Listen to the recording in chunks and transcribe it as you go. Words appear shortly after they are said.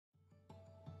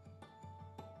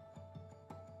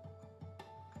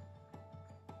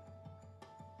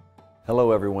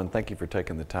Hello everyone, thank you for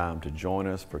taking the time to join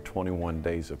us for 21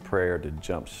 days of prayer to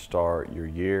jumpstart your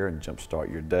year and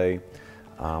jumpstart your day.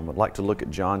 I'd like to look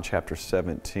at John chapter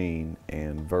 17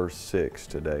 and verse 6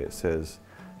 today. It says,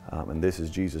 and this is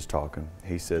Jesus talking,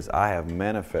 he says, "I have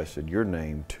manifested your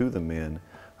name to the men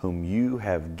whom you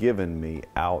have given me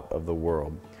out of the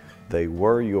world. They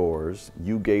were yours,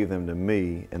 you gave them to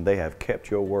me, and they have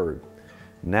kept your word.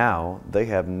 Now they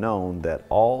have known that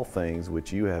all things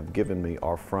which you have given me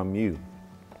are from you.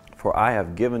 For I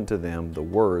have given to them the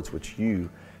words which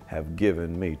you have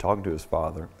given me." Talking to his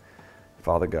Father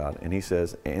God. And he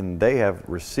says, "And they have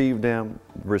received them,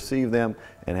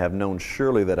 and have known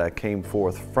surely that I came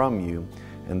forth from you,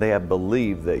 and they have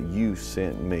believed that you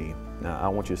sent me." Now I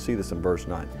want you to see this in verse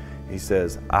 9. He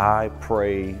says, "I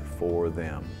pray for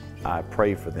them. I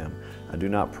pray for them. I do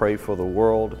not pray for the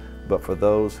world, but for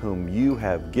those whom you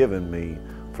have given me,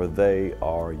 for they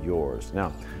are yours."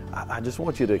 Now, I just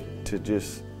want you to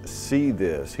just see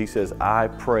this. He says, "I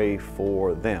pray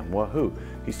for them." Well, who?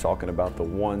 He's talking about the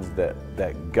ones that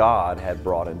God had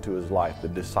brought into his life, the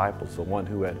disciples, the one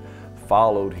who had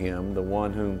followed him, the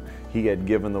one whom he had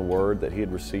given the word that he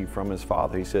had received from his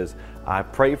Father. He says, "I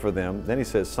pray for them." Then he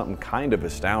says something kind of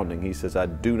astounding. He says, "I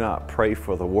do not pray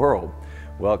for the world."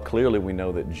 Well, clearly we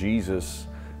know that Jesus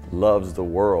loves the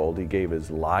world. He gave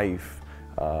his life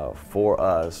for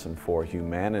us and for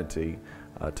humanity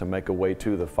to make a way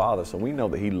to the Father. So we know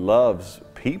that he loves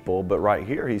people, but right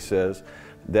here he says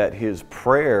that his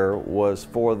prayer was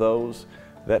for those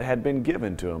that had been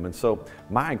given to him. And so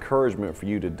my encouragement for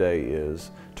you today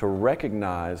is to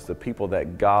recognize the people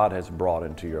that God has brought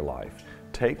into your life.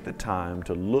 Take the time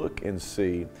to look and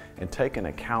see and take an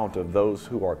account of those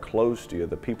who are close to you,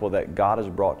 the people that God has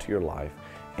brought to your life,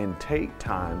 and take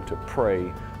time to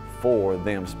pray for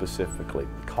them specifically.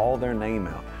 Call their name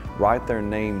out, write their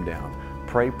name down,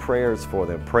 pray prayers for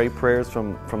them. Pray prayers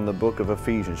from the book of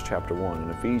Ephesians chapter 1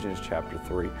 and Ephesians chapter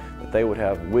 3, that they would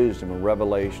have wisdom and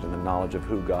revelation and the knowledge of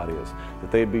who God is,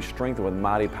 that they'd be strengthened with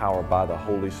mighty power by the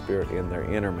Holy Spirit in their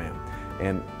inner man.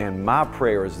 And my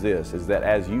prayer is this, is that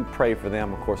as you pray for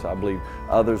them, of course I believe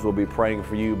others will be praying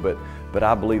for you, but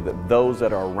I believe that those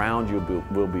that are around you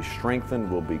will be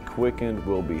strengthened, will be quickened,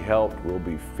 will be helped, will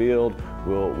be filled,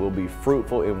 will be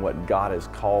fruitful in what God has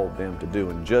called them to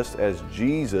do. And just as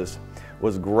Jesus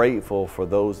was grateful for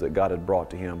those that God had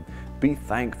brought to him, be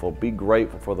thankful, be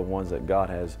grateful for the ones that God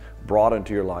has brought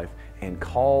into your life, and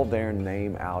call their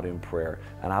name out in prayer.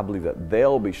 And I believe that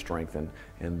they'll be strengthened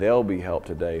and they'll be helped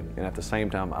today. And at the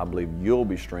same time, I believe you'll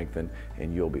be strengthened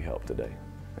and you'll be helped today.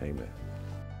 Amen.